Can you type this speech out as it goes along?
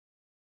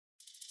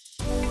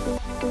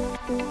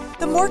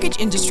The mortgage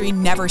industry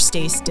never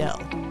stays still.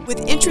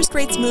 With interest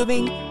rates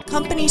moving,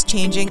 companies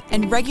changing,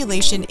 and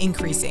regulation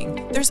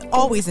increasing, there's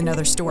always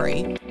another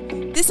story.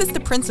 This is The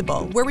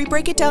Principal, where we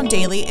break it down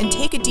daily and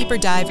take a deeper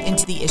dive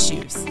into the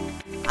issues.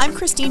 I'm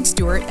Christine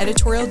Stewart,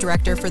 Editorial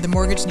Director for the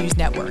Mortgage News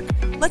Network.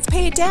 Let's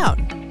pay it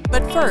down.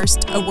 But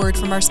first, a word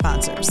from our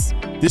sponsors.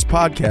 This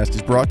podcast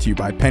is brought to you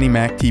by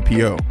PennyMac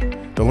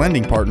TPO, the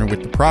lending partner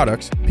with the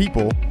products,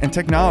 people, and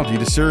technology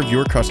to serve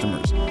your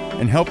customers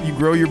and help you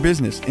grow your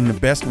business in the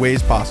best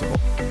ways possible.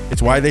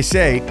 It's why they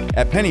say,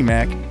 at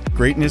PennyMac,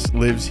 greatness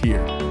lives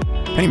here.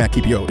 PennyMac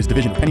TPO is a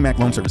division of PennyMac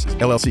Loan Services,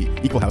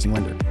 LLC, Equal Housing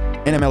Lender.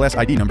 NMLS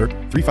ID number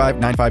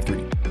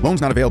 35953. Loans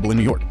not available in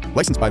New York.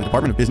 Licensed by the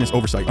Department of Business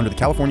Oversight under the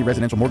California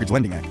Residential Mortgage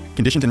Lending Act.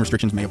 Conditions and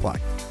restrictions may apply.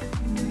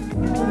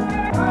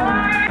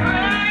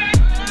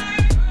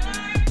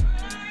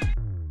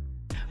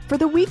 For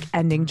the week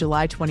ending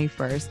July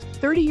 21st,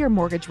 30-year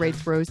mortgage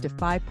rates rose to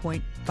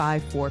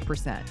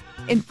 5.54%.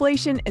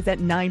 Inflation is at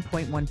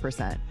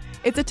 9.1%.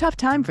 It's a tough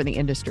time for the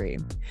industry.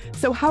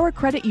 So how are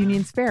credit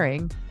unions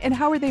faring, and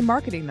how are they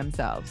marketing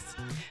themselves?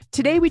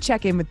 Today, we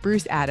check in with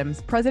Bruce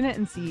Adams, President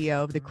and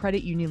CEO of the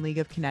Credit Union League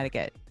of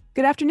Connecticut.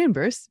 Good afternoon,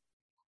 Bruce.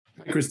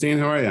 Hi, Christine.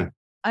 How are you?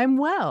 I'm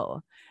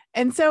well.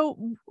 And so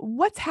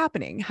what's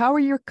happening? How are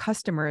your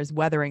customers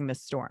weathering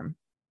this storm?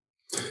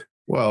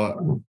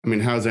 Well, I mean,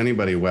 how's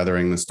anybody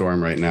weathering the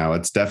storm right now?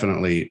 It's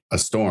definitely a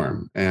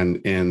storm. And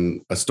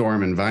in a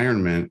storm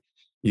environment,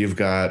 you've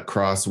got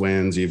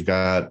crosswinds, you've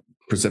got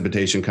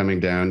precipitation coming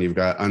down, you've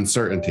got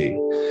uncertainty.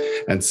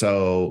 And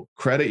so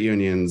credit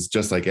unions,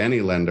 just like any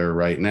lender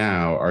right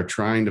now, are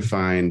trying to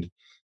find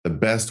the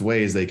best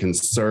ways they can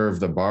serve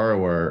the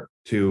borrower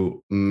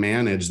to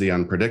manage the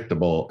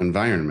unpredictable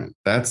environment.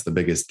 That's the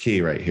biggest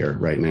key right here,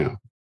 right now.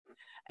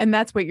 And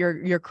that's what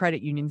your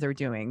credit unions are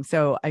doing.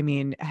 So, I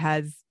mean,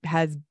 has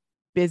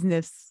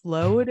business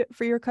slowed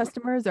for your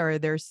customers, or are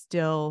there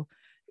still,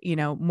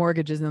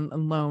 mortgages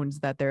and loans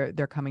that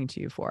they're coming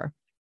to you for?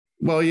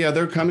 Well, yeah,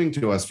 they're coming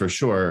to us for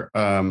sure.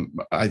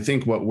 I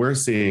think what we're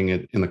seeing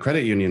in the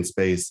credit union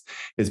space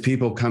is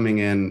people coming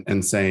in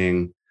and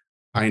saying,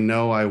 I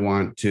know I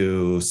want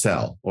to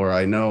sell, or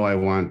I know I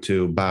want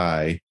to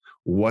buy.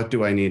 What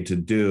do I need to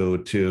do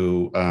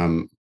to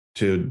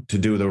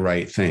do the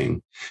right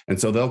thing? And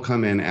so they'll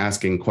come in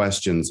asking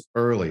questions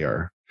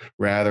earlier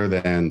rather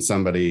than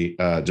somebody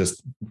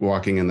just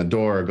walking in the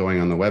door or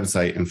going on the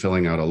website and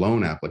filling out a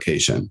loan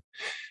application.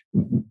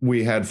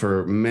 We had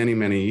for many,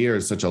 many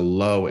years such a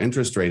low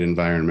interest rate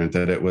environment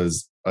that it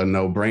was a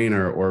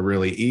no-brainer or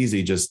really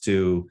easy just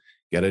to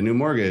get a new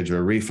mortgage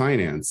or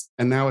refinance.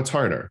 And now it's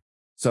harder.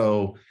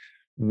 So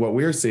what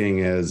we're seeing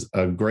is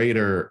a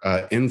greater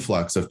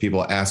influx of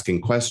people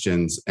asking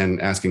questions and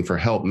asking for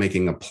help,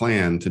 making a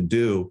plan to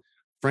do,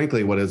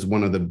 frankly, what is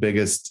one of the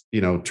biggest,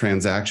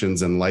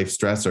 transactions and life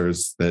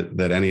stressors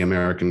that any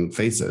American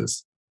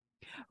faces.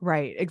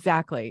 Right,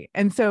 exactly.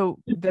 And so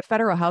the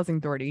Federal Housing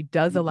Authority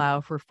does allow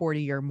for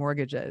 40-year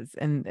mortgages.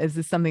 And is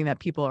this something that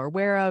people are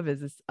aware of? Is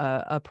this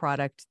a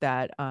product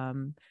that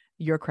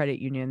your credit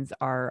unions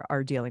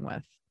are dealing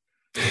with?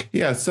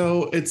 Yeah,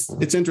 so it's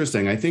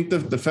interesting. I think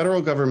the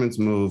federal government's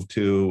move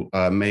to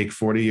make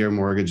 40-year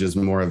mortgages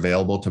more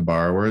available to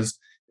borrowers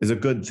is a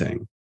good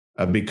thing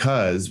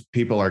because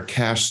people are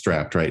cash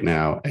strapped right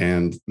now,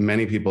 and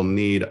many people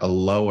need a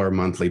lower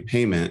monthly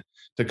payment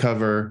to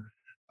cover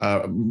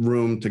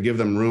to give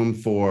them room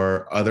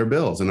for other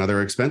bills and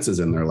other expenses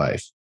in their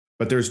life.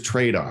 But there's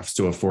trade-offs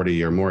to a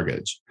 40-year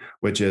mortgage,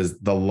 which is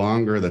the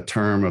longer the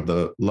term of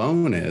the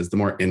loan is, the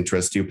more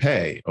interest you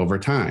pay over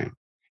time,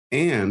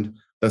 and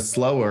the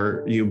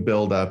slower you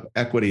build up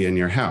equity in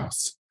your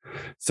house.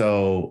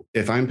 So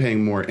if I'm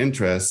paying more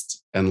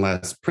interest and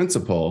less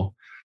principal,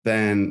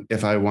 then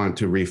if I want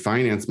to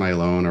refinance my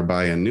loan or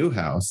buy a new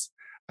house,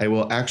 I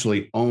will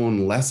actually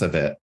own less of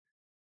it,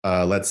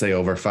 let's say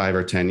over 5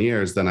 or 10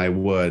 years than I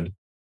would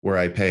were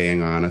I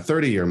paying on a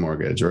 30-year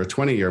mortgage or a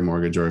 20-year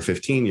mortgage or a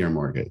 15-year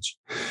mortgage.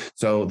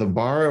 So the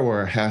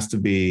borrower has to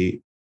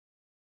be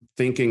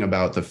thinking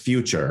about the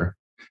future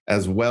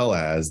as well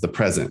as the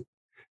present.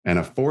 And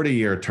a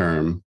 40-year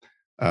term,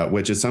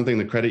 which is something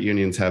the credit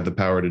unions have the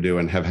power to do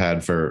and have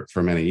had for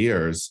many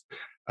years,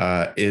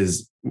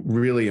 is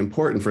really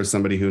important for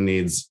somebody who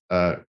needs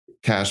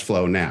cash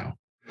flow now.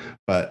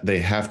 But they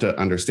have to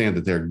understand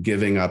that they're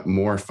giving up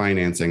more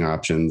financing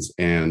options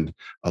and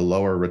a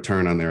lower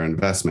return on their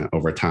investment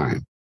over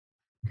time.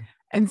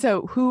 And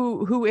so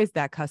who is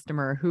that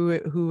customer?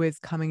 Who is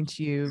coming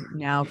to you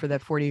now for the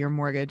 40-year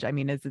mortgage? I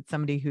mean, is it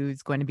somebody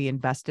who's going to be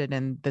invested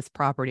in this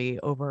property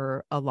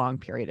over a long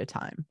period of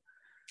time?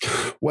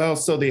 Well,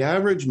 so the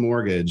average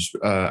mortgage,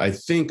 I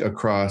think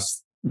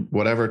across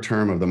whatever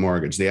term of the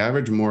mortgage, the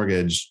average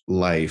mortgage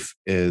life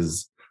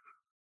is,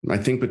 I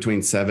think,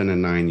 between 7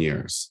 and 9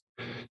 years.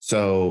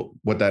 So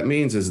what that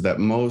means is that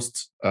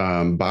most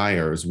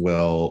buyers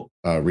will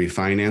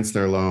refinance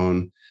their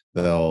loan.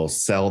 They'll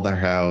sell their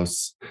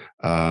house.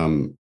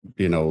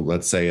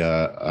 Let's say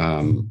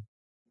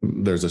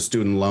there's a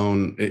student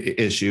loan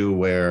issue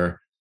where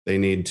they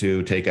need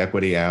to take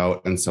equity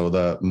out. And so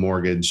the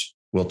mortgage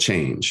will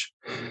change.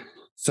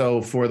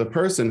 So for the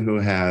person who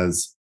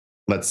has,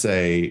 let's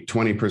say,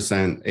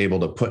 20% able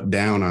to put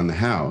down on the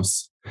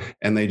house,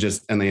 and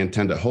they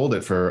intend to hold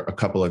it for a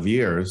couple of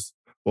years,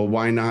 well,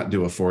 why not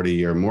do a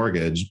 40-year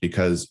mortgage?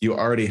 Because you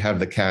already have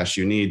the cash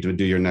you need to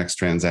do your next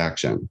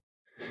transaction.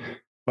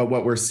 But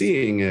what we're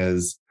seeing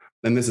is,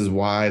 and this is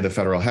why the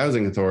Federal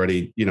Housing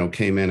Authority,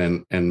 came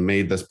in and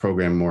made this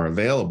program more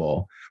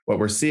available. What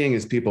we're seeing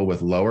is people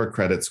with lower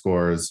credit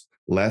scores,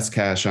 less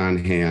cash on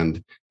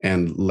hand,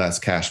 and less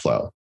cash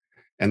flow.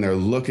 And they're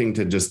looking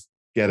to just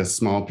get a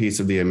small piece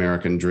of the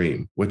American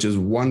dream, which is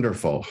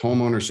wonderful.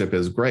 Home ownership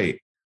is great,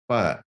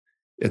 but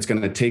it's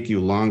going to take you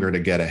longer to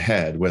get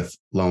ahead with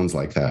loans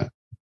like that.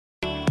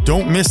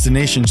 Don't miss the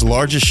nation's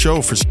largest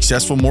show for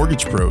successful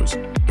mortgage pros.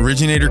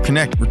 Originator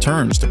Connect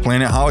returns to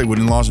Planet Hollywood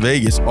in Las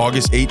Vegas,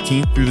 August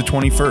 18th through the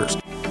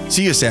 21st.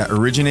 See us at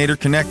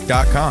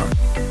originatorconnect.com.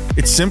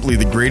 It's simply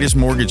the greatest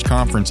mortgage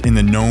conference in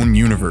the known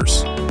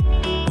universe.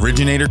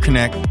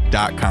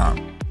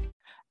 originatorconnect.com.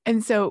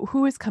 And so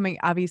who is coming?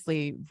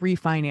 Obviously,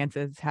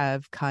 refinances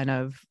have kind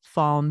of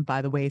fallen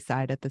by the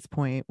wayside at this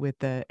point with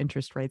the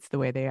interest rates the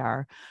way they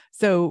are.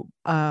 So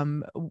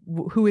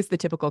who is the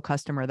typical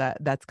customer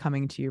that's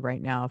coming to you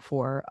right now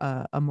for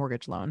a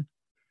mortgage loan?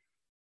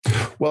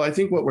 Well, I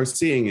think what we're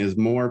seeing is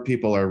more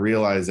people are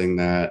realizing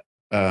that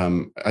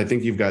I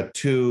think you've got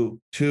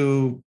two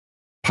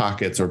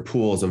pockets or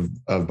pools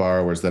of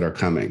borrowers that are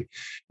coming.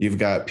 You've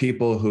got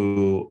people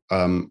who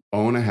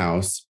own a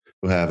house,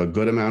 who have a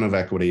good amount of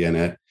equity in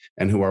it,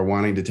 and who are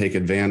wanting to take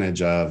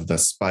advantage of the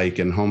spike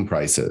in home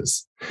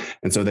prices.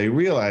 And so they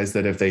realize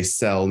that if they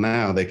sell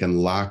now, they can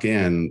lock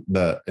in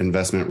the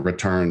investment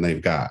return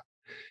they've got.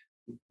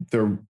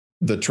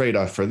 The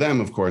trade-off for them,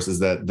 of course, is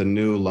that the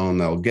new loan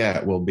they'll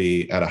get will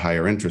be at a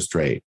higher interest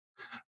rate.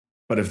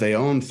 But if they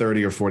own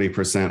 30 or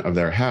 40% of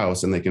their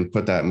house and they can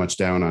put that much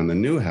down on the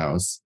new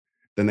house,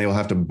 then they will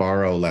have to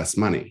borrow less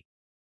money.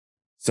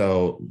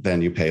 So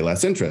then you pay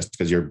less interest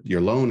because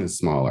your loan is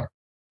smaller.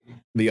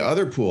 The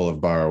other pool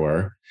of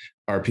borrower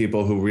are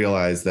people who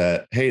realize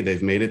that, hey,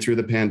 they've made it through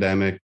the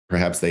pandemic.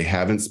 Perhaps they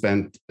haven't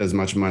spent as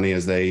much money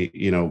as they,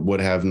 would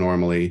have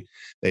normally.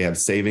 They have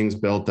savings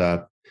built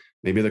up.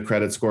 Maybe the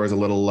credit score is a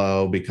little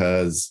low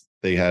because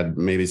they had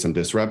maybe some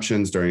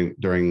disruptions during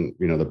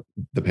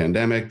the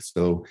pandemic.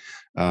 So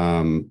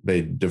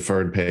they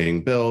deferred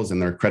paying bills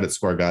and their credit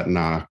score got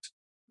knocked.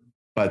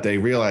 But they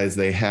realize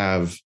they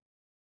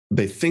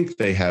think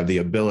they have the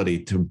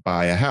ability to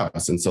buy a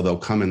house. And so they'll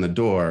come in the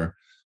door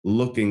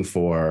looking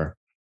for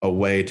a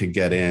way to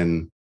get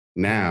in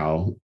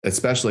now,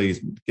 especially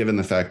given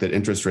the fact that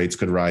interest rates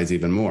could rise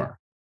even more.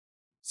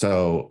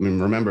 So,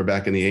 remember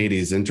back in the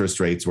 80s,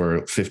 interest rates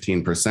were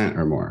 15%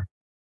 or more.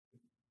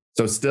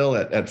 So still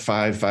at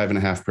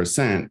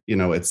 5.5%,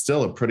 it's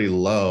still a pretty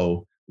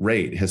low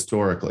rate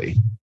historically.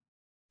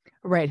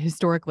 Right.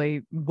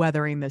 Historically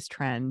weathering this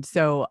trend.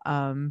 So,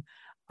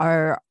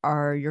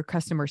 are your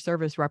customer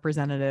service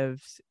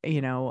representatives,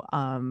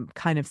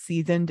 kind of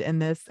seasoned in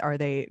this?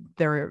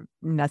 They're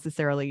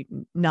necessarily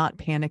not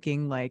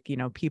panicking like,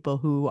 people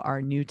who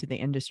are new to the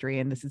industry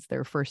and this is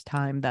their first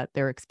time that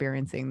they're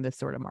experiencing this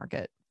sort of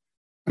market?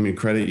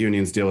 Credit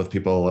unions deal with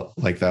people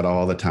like that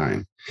all the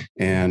time.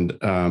 And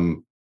I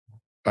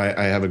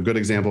have a good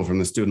example from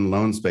the student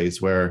loan space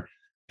where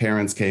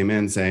parents came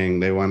in saying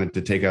they wanted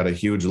to take out a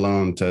huge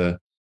loan to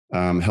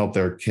help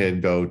their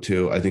kid go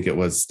to, I think it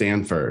was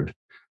Stanford,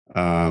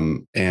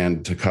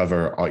 and to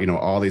cover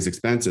all these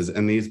expenses.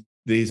 And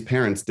these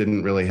parents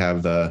didn't really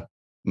have the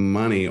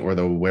money or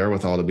the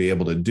wherewithal to be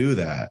able to do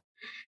that.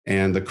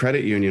 And the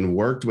credit union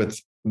worked with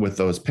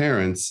those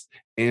parents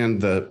and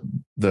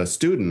the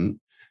student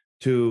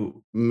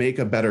to make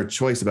a better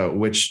choice about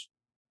which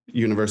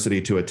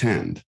university to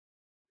attend.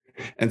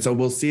 And so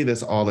we'll see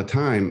this all the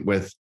time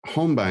with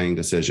home buying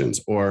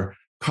decisions or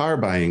car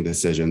buying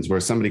decisions where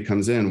somebody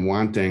comes in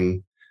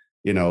wanting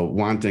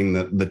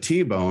the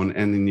T-bone,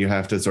 and then you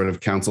have to sort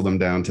of counsel them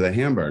down to the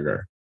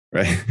hamburger,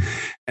 right?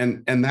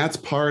 And that's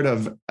part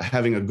of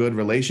having a good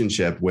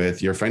relationship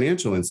with your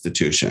financial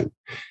institution.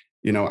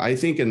 I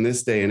think in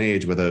this day and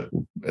age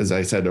as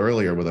I said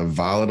earlier, with a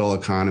volatile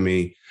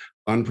economy,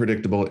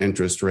 unpredictable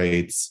interest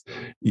rates,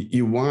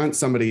 you want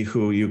somebody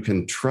who you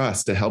can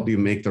trust to help you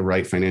make the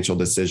right financial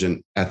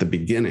decision at the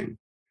beginning,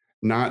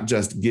 not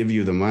just give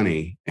you the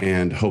money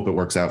and hope it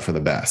works out for the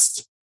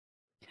best.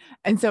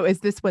 And so is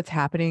this what's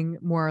happening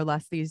more or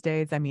less these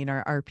days?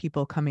 Are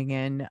people coming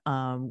in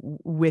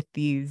with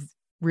these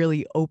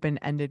really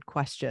open-ended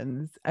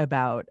questions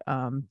about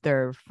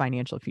their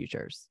financial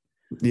futures?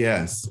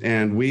 Yes.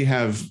 And we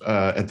have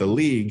at the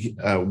League,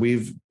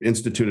 we've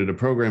instituted a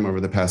program over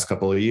the past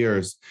couple of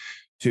years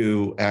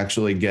to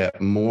actually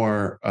get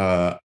more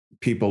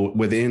people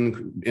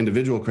within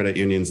individual credit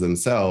unions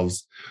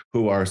themselves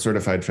who are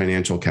certified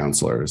financial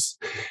counselors.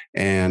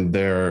 And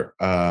they're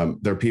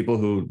people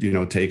who,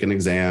 take an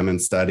exam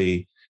and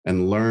study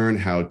and learn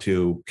how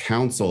to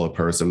counsel a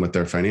person with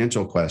their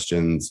financial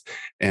questions.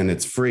 And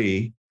it's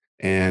free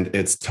and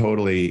it's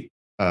totally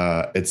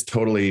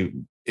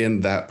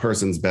in that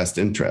person's best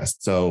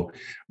interest. So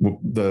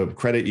the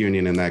credit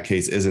union in that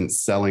case isn't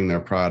selling their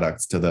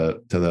products to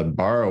the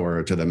borrower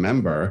or to the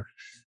member.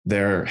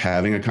 They're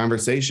having a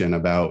conversation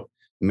about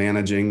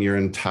managing your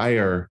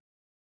entire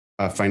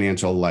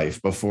financial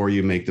life before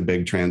you make the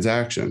big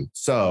transaction.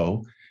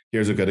 So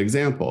here's a good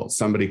example.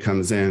 Somebody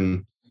comes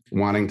in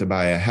wanting to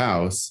buy a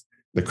house.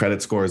 The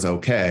credit score is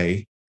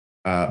okay,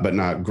 but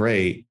not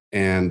great.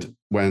 And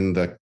when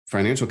the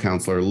financial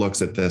counselor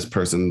looks at this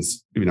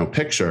person's,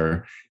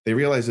 picture, they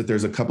realize that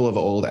there's a couple of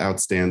old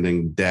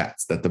outstanding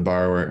debts that the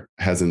borrower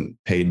hasn't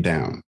paid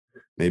down.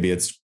 Maybe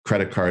it's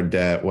credit card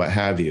debt, what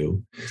have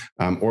you,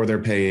 or they're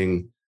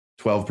paying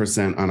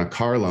 12% on a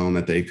car loan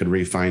that they could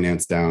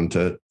refinance down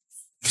to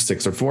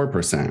 6 or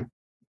 4%.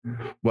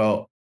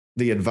 Well,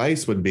 the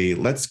advice would be,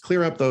 let's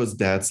clear up those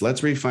debts.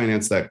 Let's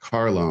refinance that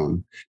car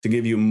loan to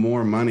give you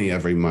more money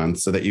every month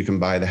so that you can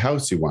buy the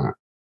house you want.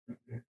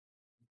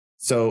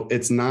 So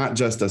it's not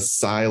just a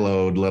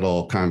siloed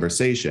little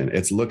conversation.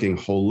 It's looking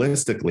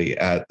holistically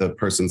at the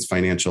person's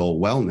financial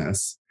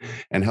wellness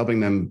and helping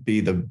them be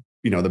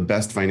the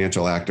best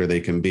financial actor they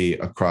can be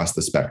across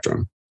the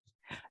spectrum.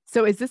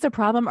 So is this a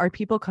problem? Are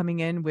people coming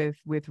in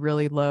with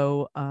really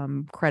low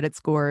credit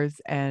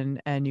scores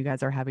and you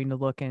guys are having to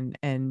look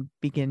and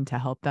begin to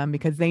help them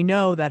because they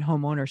know that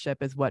home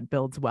ownership is what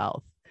builds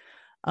wealth?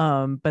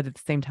 But at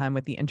the same time,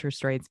 with the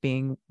interest rates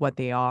being what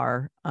they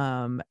are,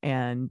 and,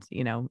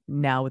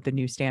 now with the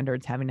new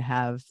standards, having to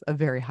have a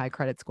very high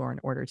credit score in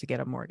order to get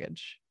a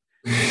mortgage.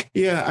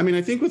 Yeah. I mean,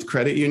 I think with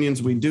credit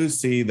unions, we do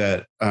see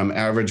that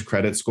average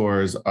credit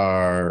scores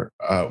are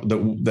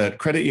that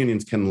credit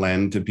unions can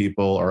lend to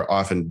people or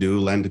often do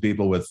lend to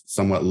people with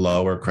somewhat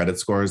lower credit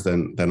scores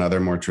than other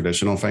more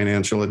traditional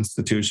financial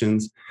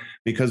institutions,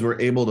 because we're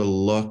able to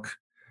look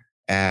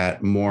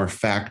at more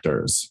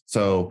factors.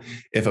 So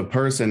if a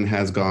person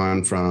has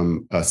gone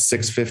from a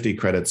 650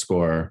 credit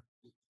score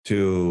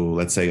to,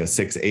 let's say, a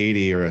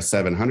 680 or a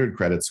 700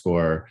 credit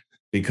score,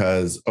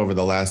 because over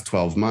the last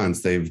 12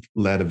 months, they've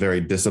led a very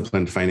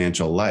disciplined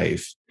financial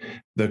life,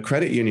 the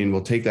credit union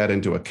will take that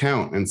into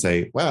account and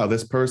say, wow,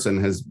 this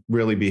person has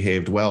really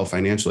behaved well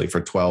financially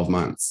for 12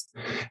 months.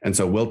 And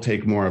so we'll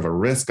take more of a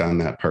risk on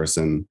that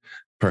person,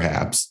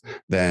 perhaps,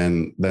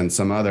 than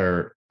some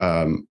other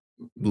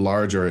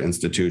larger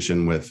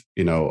institution with,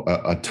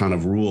 a ton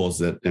of rules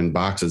that in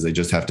boxes they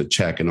just have to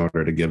check in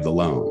order to give the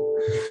loan.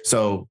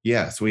 So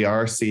yes, we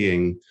are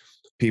seeing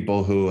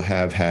people who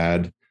have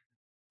had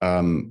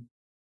a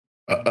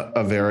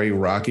very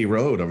rocky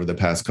road over the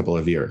past couple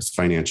of years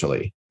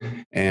financially.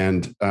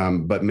 And,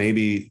 but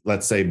maybe,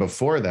 let's say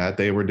before that,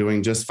 they were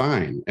doing just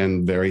fine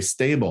and very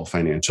stable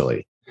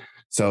financially.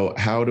 So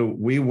how do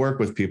we work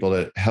with people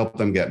to help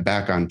them get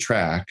back on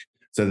track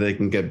so that they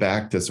can get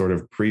back to sort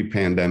of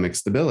pre-pandemic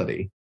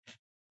stability?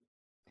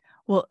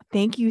 Well,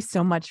 thank you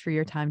so much for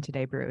your time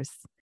today, Bruce.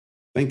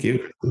 Thank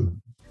you.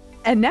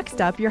 And next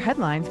up, your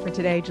headlines for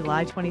today,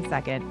 July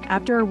 22nd,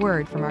 after a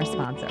word from our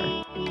sponsor.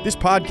 This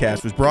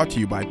podcast was brought to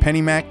you by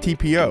PennyMac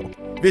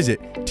TPO.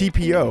 Visit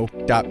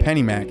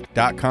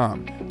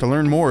tpo.pennymac.com to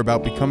learn more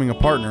about becoming a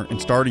partner and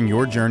starting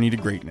your journey to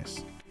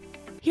greatness.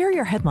 Here are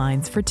your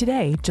headlines for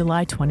today,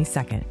 July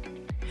 22nd.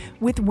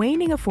 With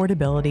waning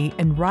affordability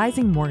and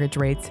rising mortgage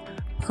rates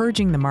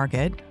purging the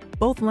market,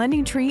 both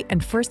LendingTree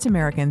and First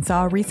American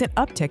saw a recent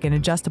uptick in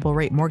adjustable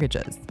rate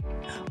mortgages.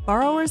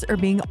 Borrowers are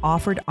being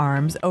offered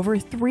ARMs over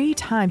 3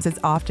 times as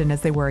often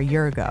as they were a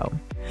year ago.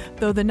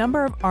 Though the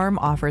number of ARM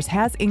offers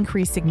has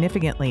increased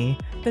significantly,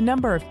 the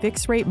number of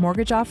fixed-rate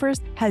mortgage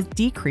offers has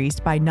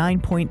decreased by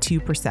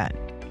 9.2%.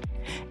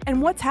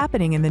 And what's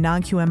happening in the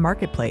non-QM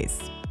marketplace?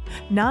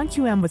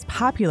 Non-QM was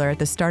popular at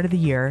the start of the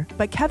year,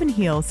 but Kevin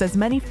Heel says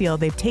many feel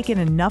they've taken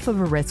enough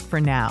of a risk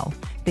for now.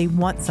 They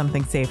want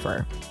something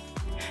safer.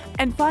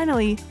 And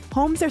finally,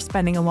 homes are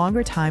spending a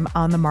longer time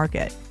on the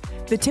market.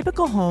 The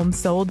typical home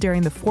sold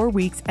during the 4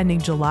 weeks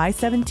ending July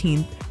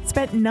 17th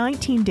spent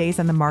 19 days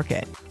on the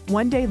market,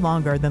 1 day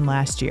longer than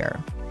last year.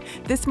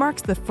 This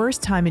marks the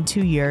first time in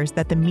 2 years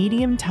that the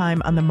median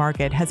time on the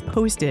market has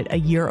posted a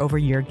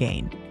year-over-year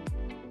gain.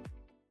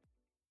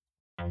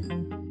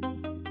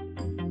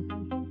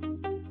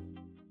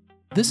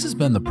 This has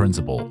been The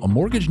Principal, a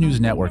Mortgage News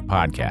Network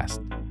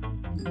podcast.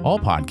 All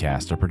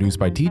podcasts are produced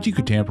by T.G.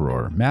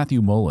 Kutamperor,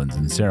 Matthew Mullins,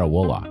 and Sarah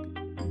Woloch.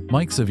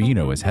 Mike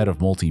Savino is head of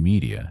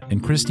multimedia,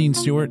 and Christine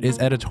Stewart is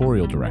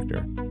editorial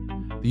director.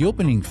 The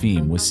opening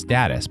theme was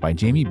Status by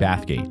Jamie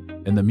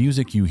Bathgate, and the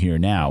music you hear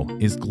now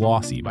is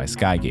Glossy by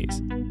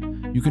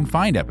Skygaze. You can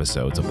find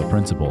episodes of The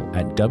Principal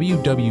at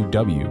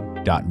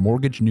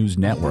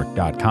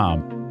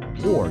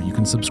www.mortgagenewsnetwork.com, or you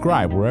can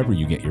subscribe wherever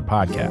you get your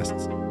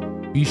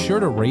podcasts. Be sure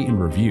to rate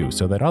and review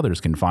so that others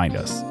can find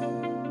us.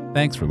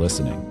 Thanks for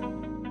listening.